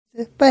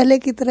पहले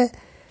की तरह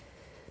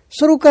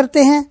शुरू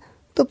करते हैं।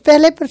 तो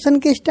पहले प्रश्न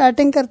की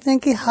स्टार्टिंग करते हैं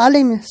कि हाल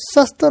ही में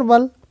सशस्त्र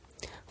बल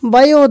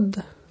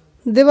वायुयुद्ध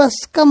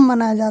दिवस कब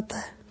मनाया जाता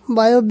है।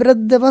 वायुयुद्ध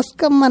दिवस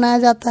कब मनाया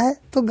जाता है?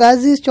 तो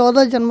गाजी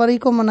 14 जनवरी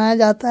को मनाया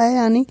जाता है,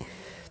 यानी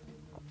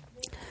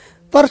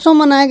परसों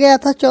मनाया गया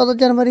था 14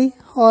 जनवरी,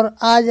 और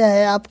आज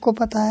है, आपको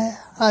पता है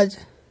आज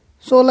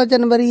 16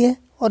 जनवरी है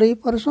और ये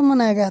परसों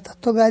मनाया गया था।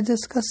 तो गाइस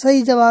इसका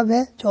सही जवाब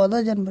है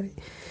 14 जनवरी।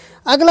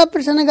 अगला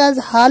प्रश्न है गाइस,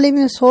 हाल ही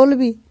में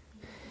 16वीं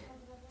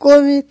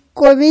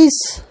कोविस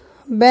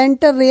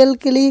बैंटर रेल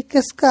के लिए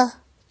किसका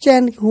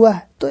चयन हुआ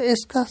है? तो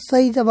इसका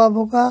सही जवाब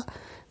होगा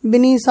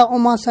विनीता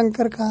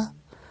उमाशंकर का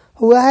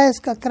हुआ है।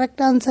 इसका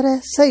करेक्ट आंसर है,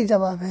 सही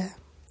जवाब है।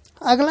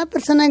 अगला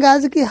प्रश्न है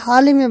गाइस कि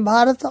हाल ही में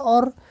भारत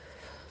और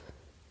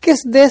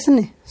किस देश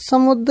ने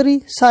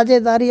समुद्री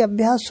साझेदारी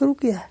अभ्यास शुरू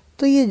किया है?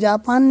 तो ये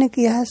जापान ने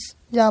किया है।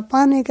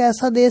 जापान एक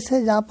ऐसा देश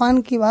है,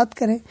 जापान की बात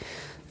करें,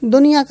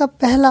 दुनिया का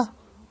पहला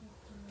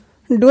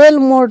डुअल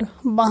मोड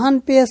वाहन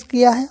पेश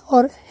किया है,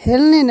 और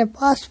हेलने ने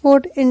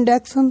पासपोर्ट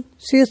इंडेक्सन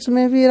शीर्ष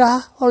में भी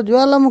रहा, और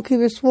ज्वालामुखी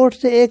विस्फोट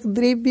से एक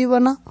द्वीप भी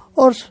बना,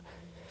 और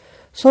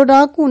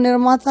सोडाकू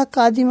निर्माता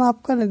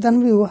काजिमाप का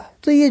निधन भी हुआ।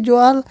 तो ये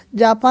ज्वाल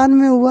जापान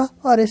में हुआ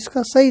और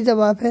इसका सही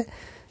जवाब है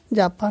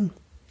जापान।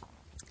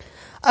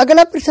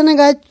 अगला प्रश्न है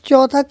गाइस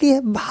चौथा की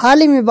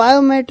हाल ही में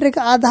बायोमेट्रिक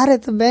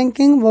आधारित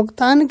बैंकिंग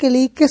भुगतान के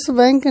लिए किस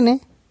बैंक ने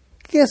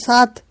के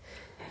साथ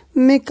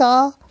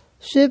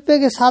मिकाशिपे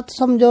के साथ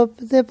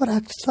समझौते पर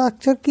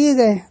हस्ताक्षर किए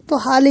गए हैं? तो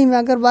हाल ही में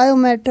अगर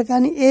बायोमेट्रिक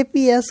यानी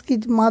एपीएस के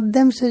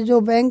माध्यम से जो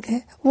बैंक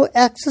है वो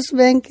एक्सिस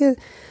बैंक के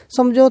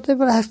समझौते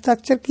पर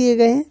हस्ताक्षर किए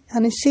गए हैं,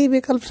 यानी सी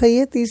विकल्प सही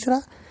है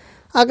तीसरा।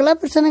 अगला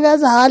प्रश्न है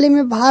गाइस हाल ही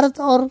में भारत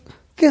और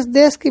किस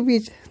देश के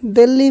बीच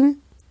दिल्ली में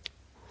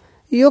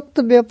युक्त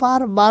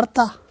व्यापार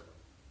वार्ता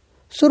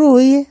शुरू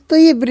हुई है? तो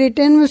ये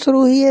ब्रिटेन में शुरू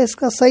हुई है।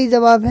 इसका सही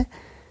जवाब है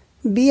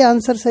बी,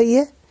 आंसर सही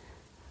है।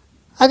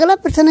 अगला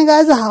प्रश्न है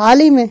गाइस हाल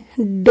ही में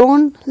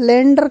डॉन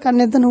लैंडर का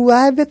निधन हुआ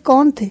है, वे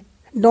कौन थे?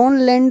 डॉन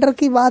लैंडर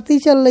की बात ही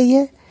चल रही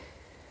है,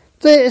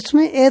 तो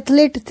इसमें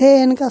एथलीट थे।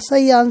 इनका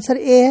सही आंसर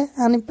ए है,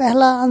 यानी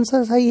पहला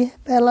आंसर सही है,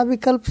 पहला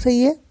विकल्प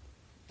सही है।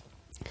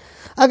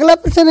 अगला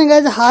प्रश्न है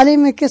गाइस हाल ही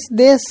में किस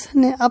देश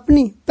ने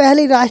अपनी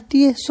पहली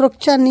राष्ट्रीय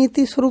सुरक्षा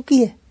नीति शुरू की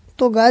है?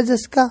 तो गाइस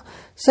इसका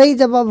सही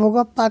जवाब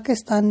होगा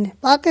पाकिस्तान ने।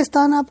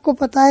 पाकिस्तान आपको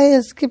पता है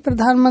इसके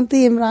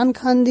प्रधानमंत्री इमरान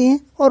खान जी हैं,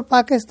 और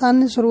पाकिस्तान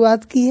ने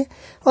शुरुआत की है,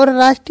 और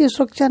राष्ट्रीय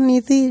सुरक्षा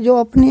नीति जो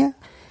अपनी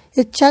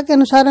इच्छा के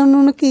अनुसार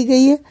उन्होंने की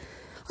गई है।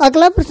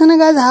 अगला प्रश्न है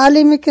गाइस हाल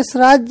ही में किस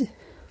राज्य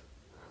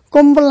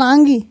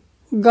कुंभलांगी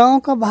गांव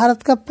का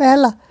भारत का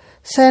पहला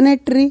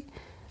सैनिटरी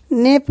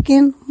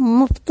नेपकिन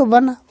मुफ्त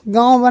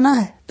गांव बना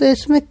है? तो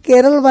इसमें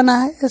केरल बना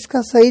है।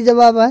 इसका सही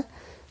जवाब है,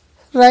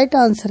 राइट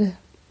आंसर है।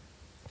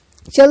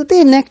 चलते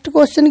हैं नेक्स्ट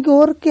क्वेश्चन की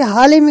ओर कि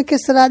हाल ही में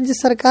किस राज्य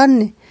सरकार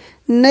ने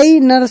नई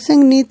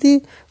नर्सिंग नीति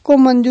को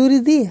मंजूरी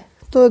दी है?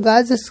 तो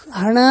गाइस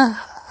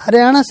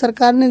हरियाणा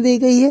सरकार ने दी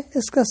गई है।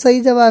 इसका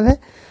सही जवाब है,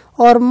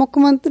 और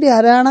मुख्यमंत्री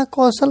हरियाणा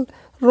कौशल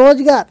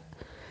रोजगार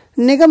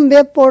निगम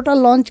वेब पोर्टल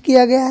लॉन्च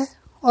किया गया है,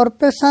 और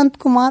प्रशांत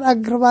कुमार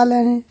अग्रवाल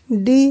ने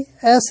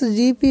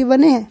DSGP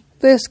बने हैं।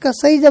 तो इसका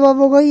सही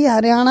जवाब होगा ये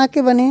हरियाणा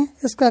के बने हैं।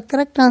 इसका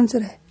करेक्ट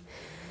आंसर है।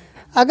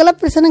 अगला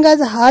प्रश्न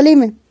गाइस हाल ही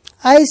में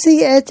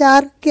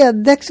ICHR के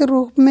अध्यक्ष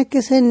रूप में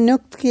किसे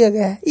नियुक्त किया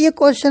गया है? ये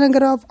क्वेश्चन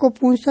अगर आपको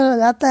पूछा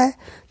जाता है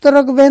तो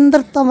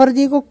रघुवेंद्र तंवर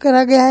जी को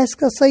करा गया है।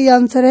 इसका सही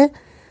आंसर है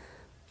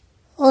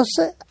और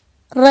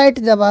राइट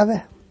जवाब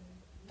है।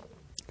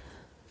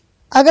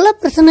 अगला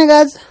प्रश्न है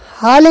गाइस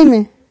हाल ही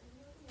में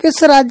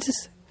किस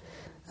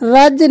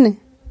राज्य ने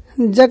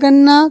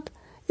जगन्नाथ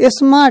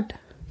स्मार्ट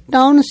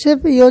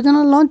टाउनशिप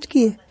योजना लॉन्च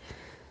की है?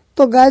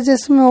 तो गाइस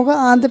इसमें होगा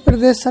आंध्र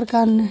प्रदेश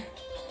सरकार ने।